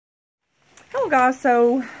Oh guys,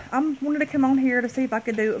 so I wanted to come on here to see if I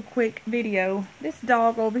could do a quick video. This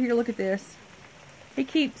dog over here, look at this. He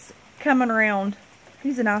keeps coming around.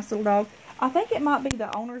 He's a nice little dog. I think it might be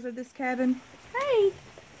the owners of this cabin. Hey!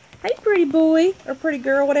 Hey pretty boy, or pretty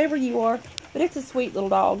girl, whatever you are. But it's a sweet little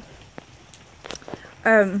dog.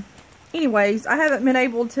 Anyways, I haven't been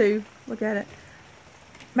able to, look at it,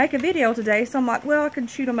 make a video today. So I'm like, well, I could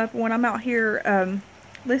shoot them up when I'm out here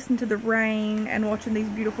listening to the rain and watching these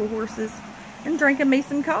beautiful horses and drinking me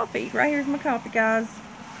some coffee. Right here's my coffee, guys.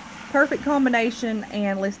 Perfect combination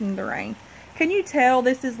and listening to the rain. Can you tell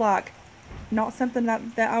this is like not something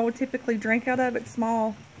that I would typically drink out of? It's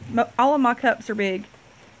small. All of my cups are big.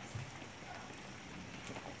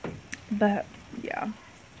 But yeah.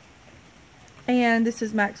 And this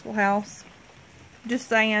is Maxwell House. Just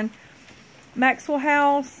saying, Maxwell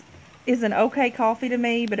House is an okay coffee to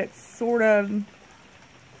me, but it's sort of,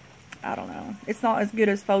 I don't know. It's not as good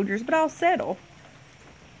as Folgers, but I'll settle.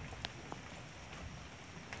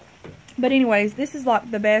 But anyways, this is like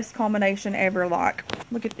the best combination ever. Like,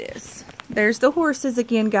 look at this. There's the horses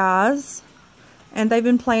again, guys. And they've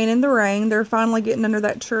been playing in the rain. They're finally getting under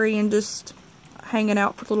that tree and just hanging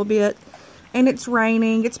out for a little bit. And it's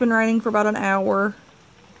raining. It's been raining for about an hour.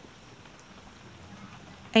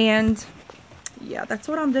 And yeah, that's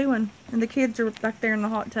what I'm doing. And the kids are back there in the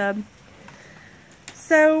hot tub.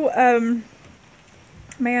 So,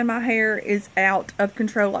 man, my hair is out of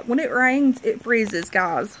control. Like, when it rains, it freezes,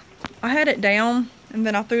 guys. I had it down, and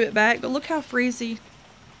then I threw it back. But look how freezy.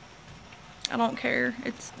 I don't care.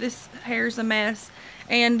 This hair's a mess.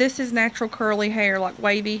 And this is natural curly hair, like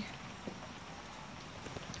wavy.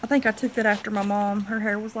 I think I took that after my mom. Her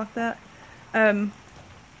hair was like that.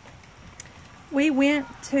 We went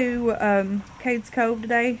to Cades Cove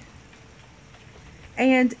today.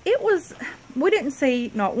 And it was, we didn't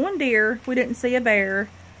see not one deer. We didn't see a bear.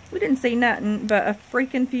 We didn't see nothing but a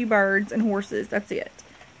freaking few birds and horses. That's it.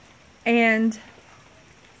 And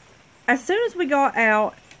as soon as we got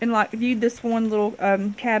out and like viewed this one little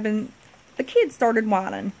cabin, the kids started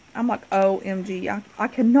whining. I'm like, OMG, I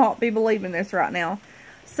cannot be believing this right now.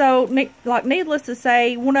 So, like, needless to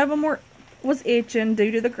say, one of them was itching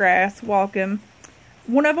due to the grass walking.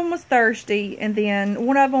 One of them was thirsty, and then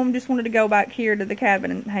one of them just wanted to go back here to the cabin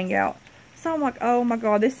and hang out. So I'm like, oh my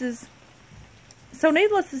god, this is... So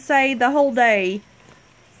needless to say, the whole day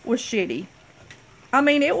was shitty. I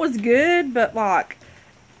mean, it was good, but like,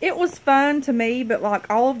 it was fun to me, but like,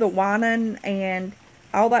 all of the whining and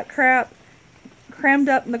all that crap crammed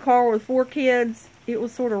up in the car with 4 kids, it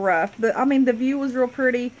was sort of rough. But I mean, the view was real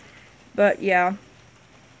pretty, but yeah,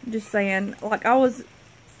 just saying, like,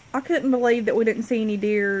 I couldn't believe that we didn't see any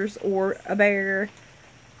deers or a bear.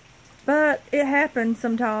 But it happens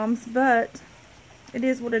sometimes, but it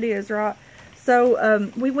is what it is, right?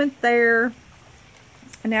 So, we went there,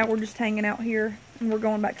 and now we're just hanging out here, and we're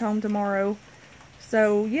going back home tomorrow.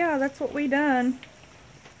 So, yeah, that's what we done.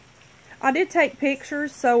 I did take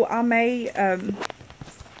pictures, so I may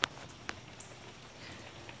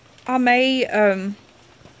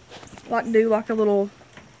like do like a little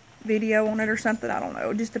video on it or something. I don't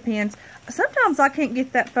know. It just depends. Sometimes I can't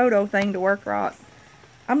get that photo thing to work right.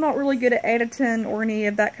 I'm not really good at editing or any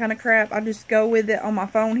of that kind of crap. I just go with it on my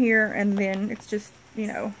phone here, and then it's just, you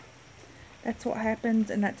know, that's what happens,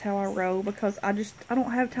 and that's how I roll, because I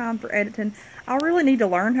don't have time for editing. I really need to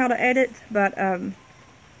learn how to edit, but I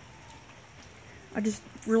just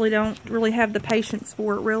really don't have the patience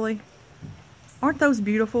for it, really. Aren't those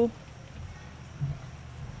beautiful?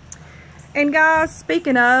 And guys,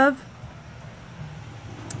 speaking of,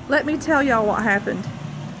 let me tell y'all what happened.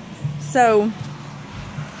 So,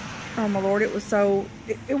 oh my lord, it was so,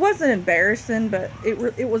 it wasn't embarrassing, but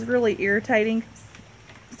it was really irritating.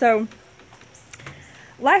 So,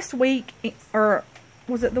 last week, or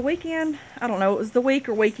was it the weekend? I don't know, it was the week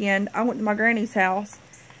or weekend, I went to my granny's house,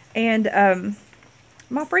 and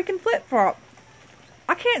my freaking flip-flop,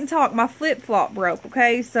 I can't talk, my flip-flop broke,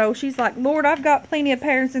 okay? So she's like, Lord, I've got plenty of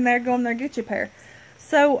pairs in there, go in there, get you a pair.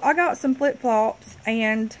 So I got some flip-flops,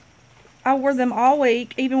 and I wore them all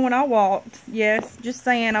week, even when I walked. Yes, just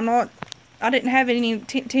saying, I didn't have any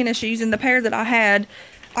tennis shoes, and the pair that I had,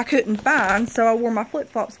 I couldn't find, so I wore my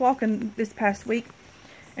flip-flops walking this past week.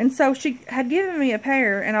 And so she had given me a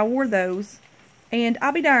pair, and I wore those. And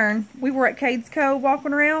I'll be darned, we were at Cades Cove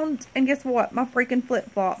walking around, and guess what? My freaking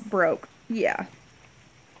flip-flop broke. Yeah.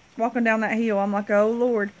 Walking down that hill, I'm like, oh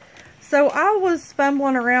Lord. So I was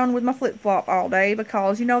fumbling around with my flip-flop all day,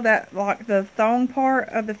 because you know that, like, the thong part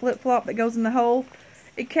of the flip-flop that goes in the hole,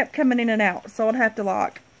 it kept coming in and out. So I'd have to,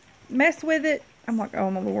 like, mess with it. I'm like,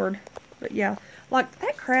 oh my Lord. But yeah, like,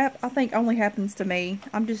 that crap, I think only happens to me.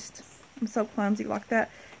 I'm so clumsy like that.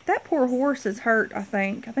 That poor horse is hurt, I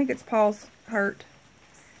think. I think its paw's hurt.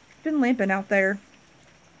 It's been limping out there.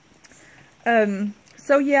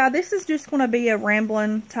 So yeah, this is just going to be a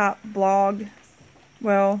rambling type vlog.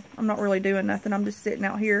 Well, I'm not really doing nothing. I'm just sitting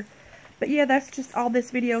out here. But yeah, that's just all this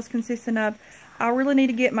video is consisting of. I really need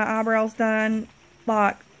to get my eyebrows done.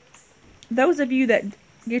 Like, those of you that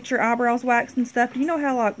get your eyebrows waxed and stuff, do you know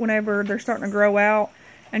how, like, whenever they're starting to grow out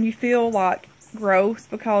and you feel, like, gross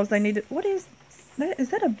because they need to... What is that? Is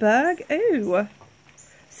that a bug? Ooh.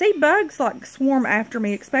 See, bugs, like, swarm after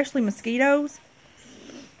me, especially mosquitoes.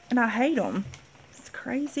 And I hate them. It's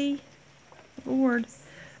crazy. Lord.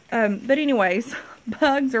 But anyways,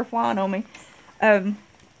 bugs are flying on me.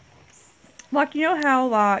 Like, you know how,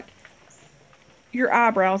 like, your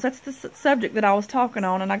eyebrows, that's the subject that I was talking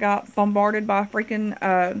on, and I got bombarded by a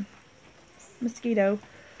freaking mosquito.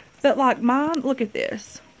 But, like, mine, look at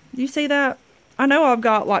this. Do you see that? I know I've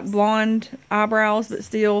got, like, blonde eyebrows, but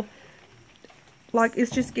still, like,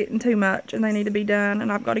 it's just getting too much, and they need to be done,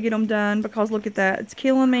 and I've got to get them done, because look at that. It's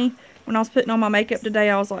killing me. When I was putting on my makeup today,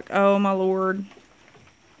 I was like, oh, my Lord.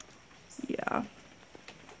 Yeah.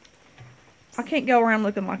 I can't go around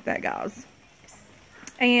looking like that, guys.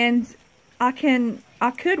 And I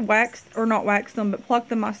could wax, or not wax them, but pluck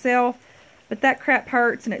them myself. But that crap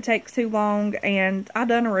hurts and it takes too long. And I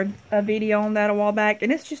done a video on that a while back.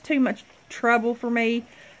 And it's just too much trouble for me.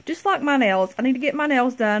 Just like my nails. I need to get my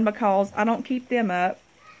nails done because I don't keep them up.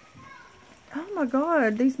 Oh my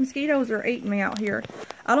God, these mosquitoes are eating me out here.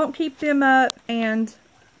 I don't keep them up, and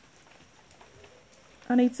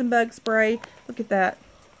I need some bug spray. Look at that.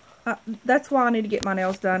 That's why I need to get my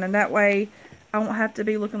nails done, and that way I won't have to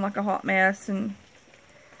be looking like a hot mess. And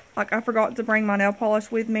like, I forgot to bring my nail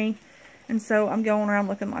polish with me, and so I'm going around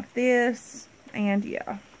looking like this. And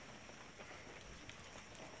yeah,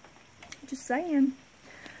 just saying.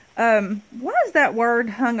 Why is that word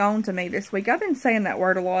hung on to me this week? I've been saying that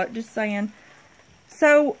word a lot, just saying.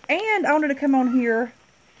 So, and I wanted to come on here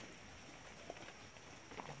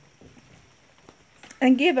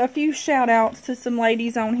and give a few shout outs to some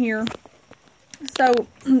ladies on here. So,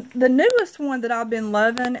 the newest one that I've been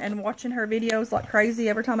loving and watching her videos like crazy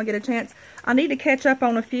every time I get a chance. I need to catch up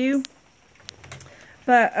on a few.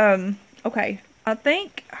 But, okay. I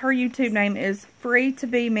think her YouTube name is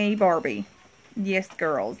Free2be MeBarbie. Yes,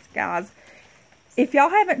 girls, guys. If y'all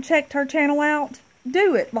haven't checked her channel out,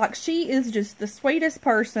 do it. Like, she is just the sweetest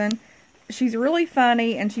person. She's really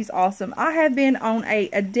funny and she's awesome. I have been on a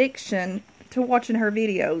addiction to watching her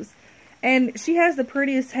videos. And she has the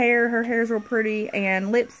prettiest hair. Her hair's real pretty.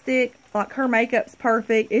 And lipstick, like, her makeup's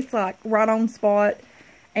perfect. It's like right on spot.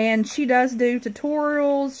 And she does do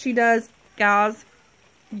tutorials. She does, guys,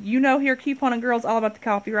 you know here, Couponing Girl's all about the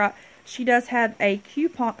coffee, right? She does have a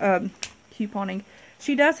couponing.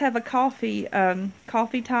 She does have a coffee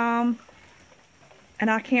time. And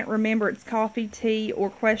I can't remember, it's coffee, tea, or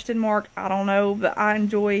question mark. I don't know, but I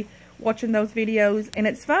enjoy watching those videos. And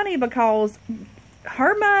it's funny because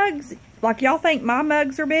her mugs, like, y'all think my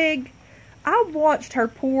mugs are big. I've watched her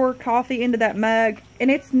pour coffee into that mug, and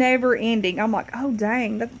it's never ending. I'm like, oh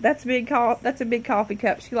dang, that's big. That's a big coffee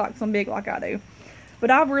cup. She likes them big like I do. But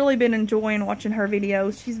I've really been enjoying watching her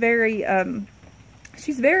videos. She's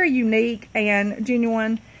very unique and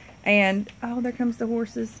genuine. And oh, there comes the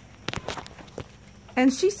horses.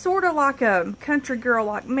 And she's sort of like a country girl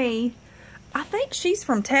like me. I think she's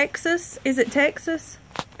from Texas. Is it Texas?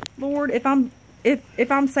 Lord, if I'm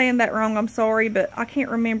saying that wrong, I'm sorry, but I can't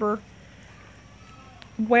remember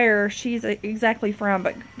where she's exactly from.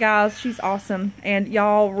 But guys, she's awesome, and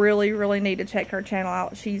y'all really, really need to check her channel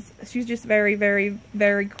out. She's just very, very,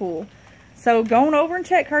 very cool. So go on over and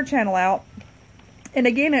check her channel out. And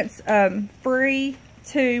again, it's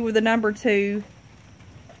Free2 with the number 2,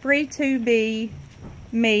 Free2be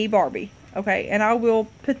MeBarbie. Okay, and I will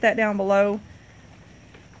put that down below.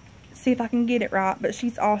 See if I can get it right. But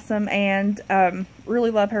she's awesome, and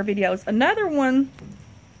really love her videos. Another one,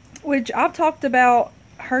 which I've talked about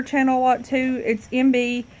her channel a lot too, it's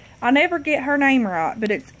MB. I never get her name right,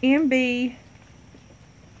 but it's MBRHAIS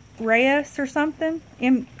or something.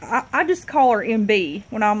 I just call her MB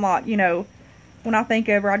when I'm like, you know, when I think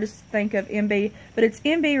of her, I just think of MB. But it's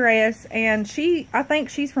MBRHAIS, and I think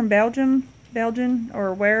she's from Belgium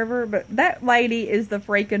or wherever, but that lady is the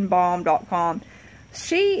freaking bomb.com.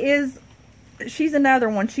 She's another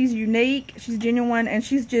one. She's unique, she's genuine, and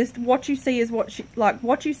she's just, what you see is what she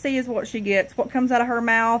gets. What comes out of her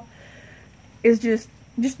mouth is just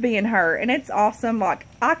being her, and it's awesome. Like,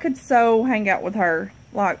 I could so hang out with her.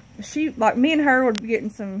 Like, me and her would be getting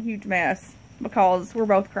some huge mess because we're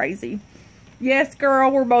both crazy. Yes,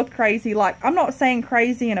 girl, we're both crazy. Like, I'm not saying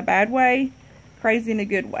crazy in a bad way. Crazy in a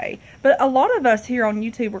good way. But a lot of us here on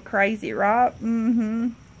YouTube are crazy, right?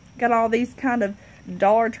 Got all these kind of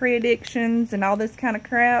Dollar Tree addictions and all this kind of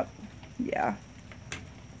crap. Yeah.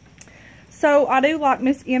 So, I do like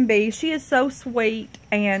Miss MB. She is so sweet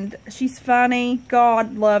and she's funny.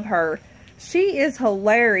 God love her. She is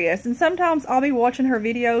hilarious. And sometimes I'll be watching her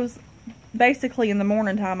videos, basically in the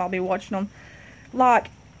morning time I'll be watching them. Like,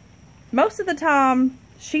 most of the time,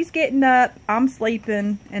 she's getting up, I'm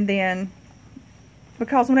sleeping, and then,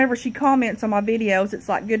 because whenever she comments on my videos, it's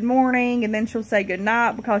like, good morning, and then she'll say good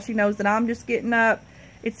night, because she knows that I'm just getting up.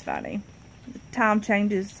 It's funny. The time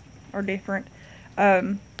changes are different.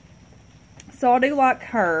 So I do like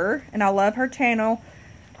her, and I love her channel.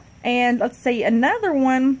 And let's see, another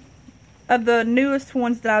one of the newest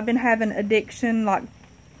ones that I've been having addiction, like,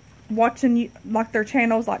 watching, like, their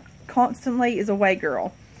channels, like, constantly, is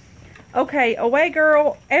Awaygirl. Okay,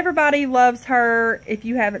 Awaygirl, everybody loves her. If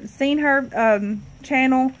you haven't seen her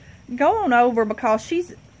channel, go on over, because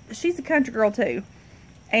she's a country girl too.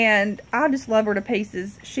 And I just love her to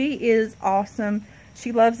pieces. She is awesome.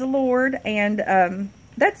 She loves the Lord, and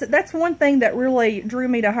that's one thing that really drew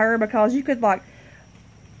me to her, because you could, like,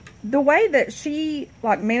 the way that she,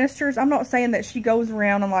 like, ministers. I'm not saying that she goes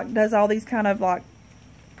around and, like, does all these kind of, like,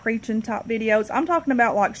 preaching type videos. I'm talking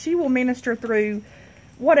about, like, she will minister through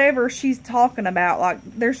whatever she's talking about. Like,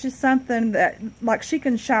 there's just something that, like, she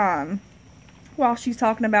can shine while she's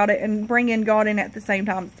talking about it and bring in God in at the same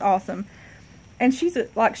time. It's awesome. And she's a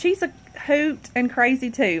hoot and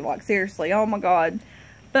crazy too. Like, seriously, oh my God.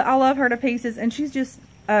 But I love her to pieces, and she's just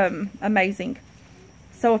amazing.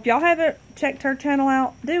 So if y'all haven't checked her channel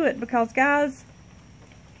out, do it, because guys,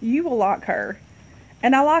 you will like her.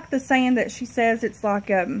 And I like the saying that she says. It's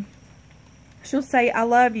like, she'll say, I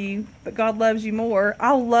love you, but God loves you more.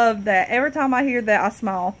 I love that. Every time I hear that, I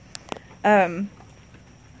smile.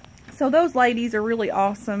 So those ladies are really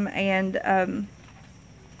awesome, and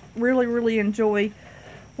really, really enjoy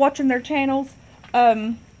watching their channels.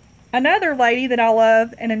 Another lady that I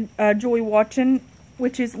love and enjoy watching,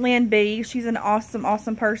 which is Lynne B. She's an awesome,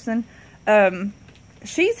 awesome person.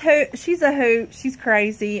 She's a hoot. She's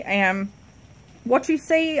crazy, and what you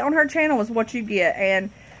see on her channel is what you get. And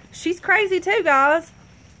she's crazy too, guys.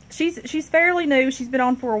 She's fairly new. She's been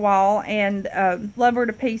on for a while, and love her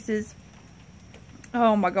to pieces.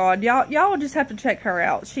 Oh my God, y'all just have to check her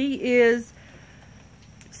out. She is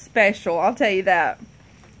special, I'll tell you that.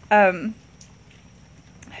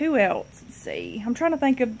 Who else? Let's see. I'm trying to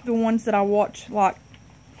think of the ones that I watch, like,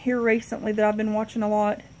 here recently that I've been watching a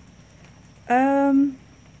lot. I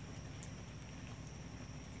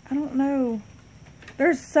don't know.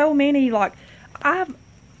 There's so many. Like, I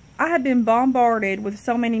have been bombarded with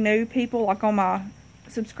so many new people, like, on my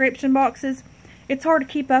subscription boxes. It's hard to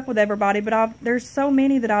keep up with everybody, but there's so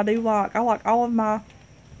many that I do like. I like all of my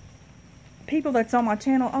people that's on my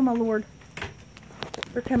channel. Oh my Lord.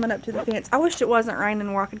 They're coming up to the fence. I wish it wasn't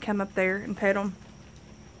raining where I could come up there and pet them.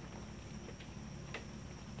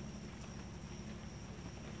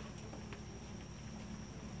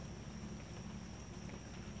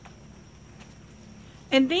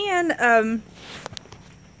 And then,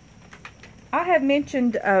 I have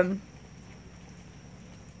mentioned,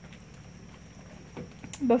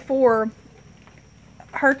 before,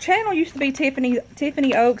 her channel used to be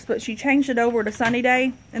Tiffany Oaks, but she changed it over to Sunny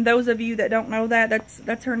Day. And those of you that don't know that,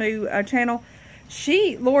 that's her new channel.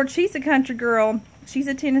 Lord, she's a country girl. She's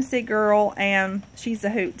a Tennessee girl, and she's a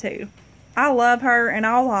hoot too. I love her, and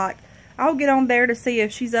I'll get on there to see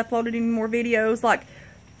if she's uploaded any more videos. Like,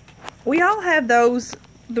 we all have those,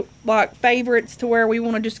 like, favorites to where we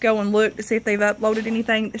want to just go and look to see if they've uploaded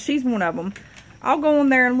anything. She's one of them. I'll go on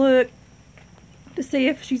there and look to see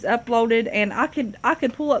if she's uploaded, and I could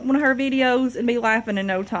pull up one of her videos and be laughing in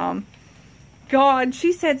no time. God,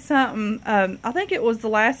 she said something, I think it was the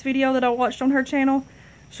last video that I watched on her channel.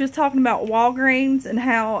 She was talking about Walgreens and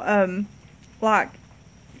how, like,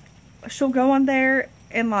 she'll go on there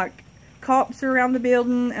and, like, cops are around the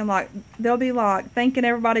building, and, like, they'll be, like, thinking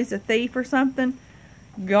everybody's a thief or something.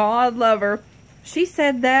 God love her. She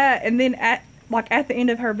said that, and then at the end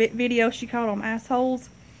of her video, she called them assholes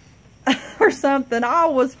or something. I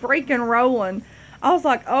was freaking rolling. I was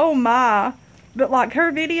like, oh my. But, like,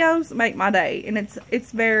 her videos make my day, and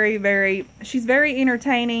it's very, very, she's very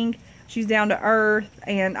entertaining. She's down to earth,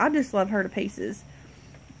 and I just love her to pieces.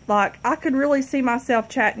 Like, I could really see myself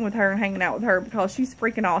chatting with her and hanging out with her, because she's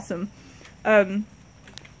freaking awesome. I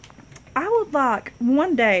would like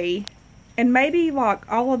one day, and maybe,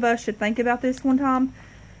 like, all of us should think about this one time,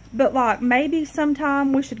 But like maybe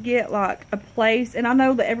sometime we should get like a place, and I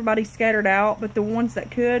know that everybody's scattered out, but the ones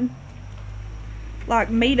that could like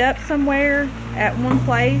meet up somewhere at one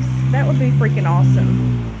place, that would be freaking awesome.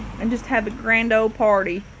 And just have a grand old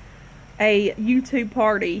party, a YouTube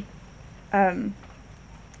party, thingy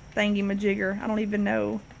majigger. I don't even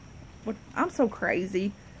know what, I'm so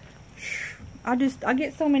crazy. I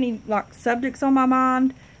get so many like subjects on my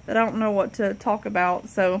mind that I don't know what to talk about.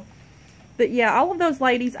 So, but yeah, all of those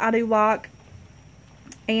ladies I do like.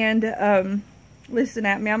 And listen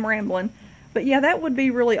at me, I'm rambling. But yeah, that would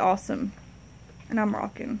be really awesome. And I'm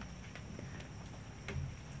rocking.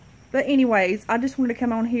 But anyways, I just wanted to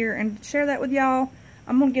come on here and share that with y'all.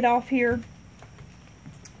 I'm going to get off here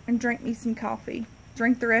and drink me some coffee.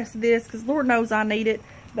 Drink the rest of this because Lord knows I need it.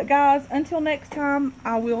 But guys, until next time,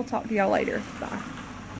 I will talk to y'all later. Bye.